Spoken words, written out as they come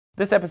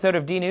This episode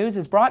of D-News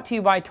is brought to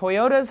you by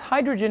Toyota's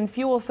hydrogen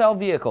fuel cell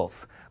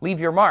vehicles. Leave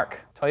your mark.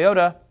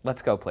 Toyota,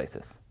 let's go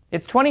places.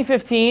 It's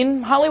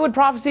 2015. Hollywood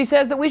prophecy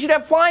says that we should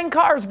have flying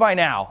cars by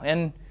now,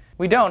 and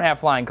we don't have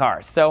flying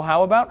cars. So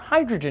how about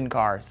hydrogen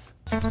cars?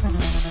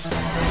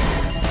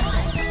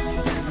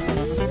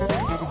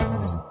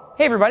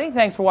 Hey everybody,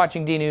 thanks for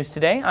watching D-News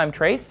today. I'm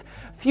Trace.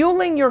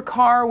 Fueling your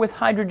car with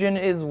hydrogen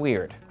is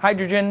weird.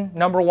 Hydrogen,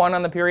 #1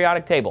 on the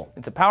periodic table.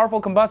 It's a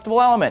powerful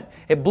combustible element.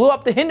 It blew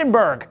up the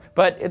Hindenburg,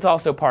 but it's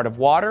also part of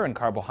water and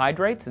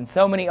carbohydrates and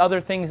so many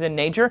other things in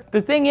nature.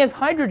 The thing is,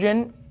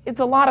 hydrogen, it's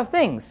a lot of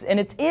things, and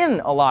it's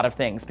in a lot of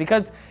things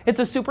because it's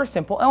a super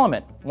simple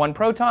element. 1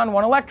 proton,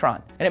 1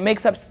 electron, and it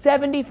makes up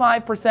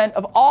 75%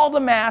 of all the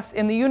mass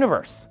in the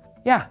universe.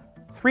 Yeah,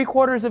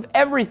 3/4 of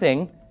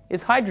everything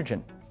is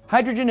hydrogen.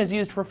 Hydrogen is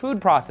used for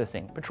food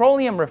processing,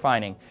 petroleum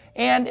refining,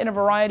 and in a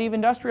variety of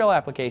industrial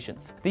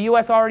applications. The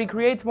US already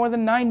creates more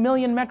than 9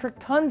 million metric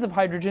tons of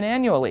hydrogen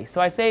annually.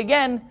 So I say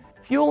again,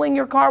 fueling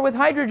your car with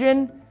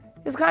hydrogen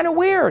is kind of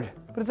weird,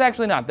 but it's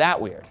actually not that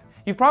weird.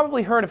 You've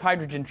probably heard of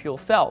hydrogen fuel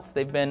cells.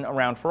 They've been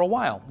around for a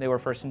while. They were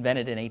first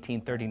invented in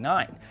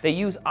 1839. They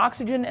use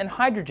oxygen and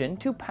hydrogen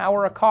to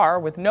power a car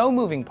with no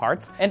moving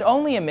parts and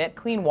only emit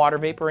clean water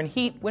vapor and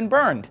heat when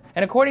burned.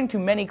 And according to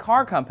many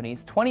car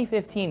companies,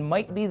 2015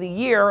 might be the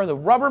year the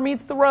rubber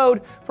meets the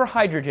road for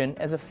hydrogen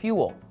as a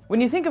fuel. When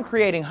you think of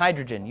creating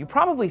hydrogen, you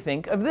probably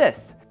think of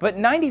this. But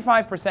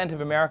 95% of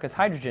America's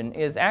hydrogen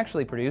is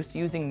actually produced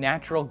using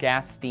natural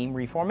gas steam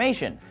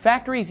reformation.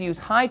 Factories use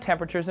high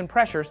temperatures and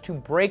pressures to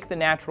break the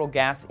natural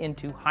gas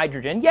into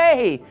hydrogen,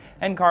 yay,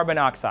 and carbon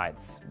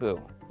oxides, boo.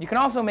 You can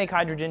also make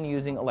hydrogen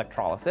using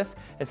electrolysis,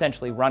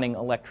 essentially running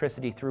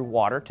electricity through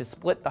water to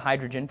split the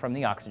hydrogen from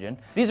the oxygen.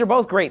 These are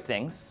both great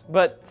things,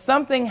 but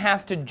something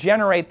has to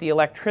generate the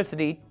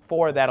electricity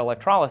for that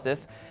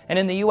electrolysis, and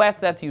in the US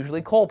that's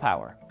usually coal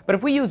power. But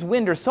if we use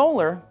wind or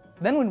solar,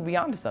 then we'd be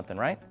onto something,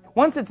 right?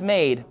 Once it's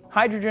made,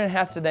 hydrogen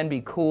has to then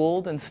be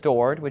cooled and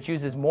stored, which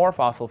uses more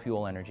fossil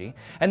fuel energy.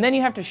 And then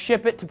you have to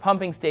ship it to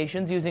pumping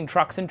stations using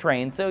trucks and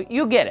trains, so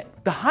you get it.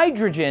 The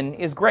hydrogen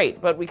is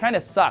great, but we kind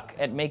of suck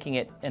at making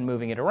it and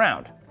moving it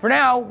around. For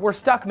now, we're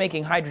stuck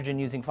making hydrogen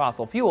using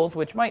fossil fuels,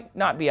 which might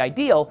not be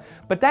ideal,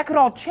 but that could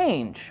all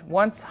change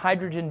once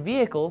hydrogen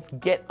vehicles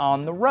get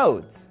on the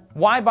roads.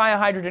 Why buy a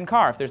hydrogen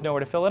car if there's nowhere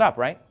to fill it up,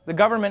 right? The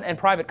government and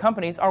private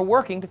companies are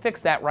working to fix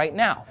that right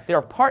now. They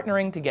are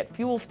partnering to get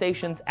fuel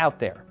stations out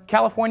there.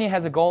 California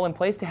has a goal in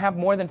place to have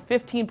more than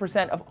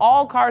 15% of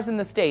all cars in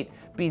the state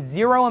be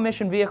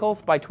zero-emission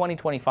vehicles by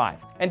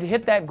 2025. And to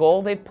hit that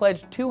goal, they've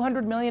pledged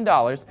 $200 million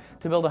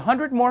to build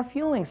 100 more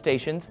fueling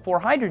stations for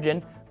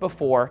hydrogen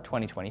before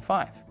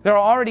 2025. There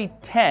are already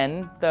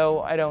 10,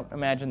 though I don't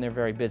imagine they're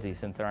very busy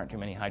since there aren't too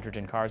many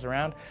hydrogen cars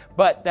around,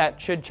 but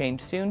that should change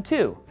soon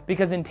too.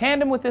 Because in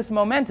tandem with this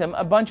momentum,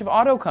 a bunch of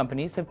auto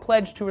companies have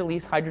pledged to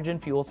release hydrogen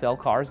fuel cell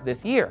cars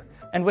this year.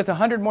 And with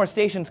 100 more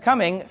stations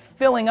coming,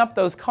 filling up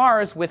those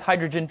cars with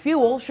hydrogen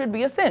fuel should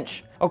be a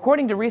cinch.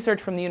 According to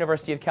research from the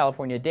University of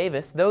California,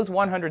 Davis, those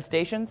 100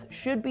 stations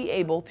should be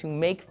able to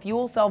make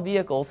fuel cell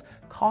vehicles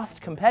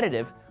cost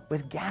competitive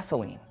with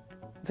gasoline.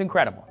 It's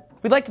incredible.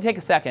 We'd like to take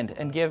a second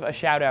and give a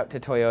shout out to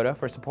Toyota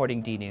for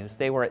supporting D-News.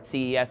 They were at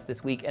CES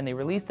this week and they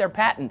released their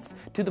patents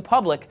to the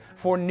public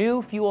for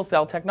new fuel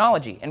cell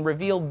technology and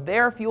revealed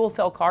their fuel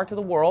cell car to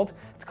the world.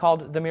 It's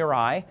called the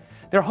Mirai.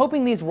 They're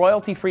hoping these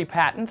royalty-free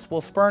patents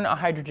will spurn a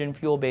hydrogen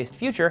fuel-based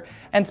future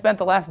and spent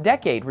the last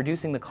decade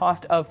reducing the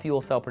cost of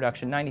fuel cell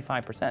production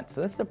 95%.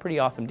 So this is a pretty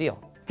awesome deal.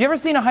 Have you ever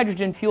seen a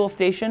hydrogen fuel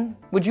station?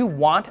 Would you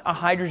want a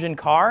hydrogen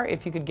car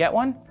if you could get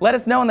one? Let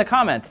us know in the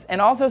comments, and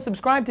also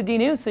subscribe to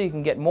D-News so you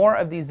can get more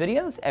of these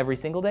videos every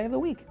single day of the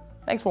week.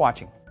 Thanks for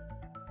watching.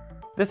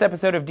 This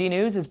episode of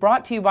D-News is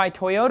brought to you by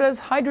Toyota's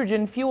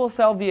hydrogen fuel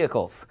cell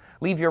vehicles.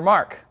 Leave your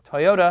mark.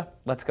 Toyota,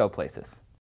 let's go places.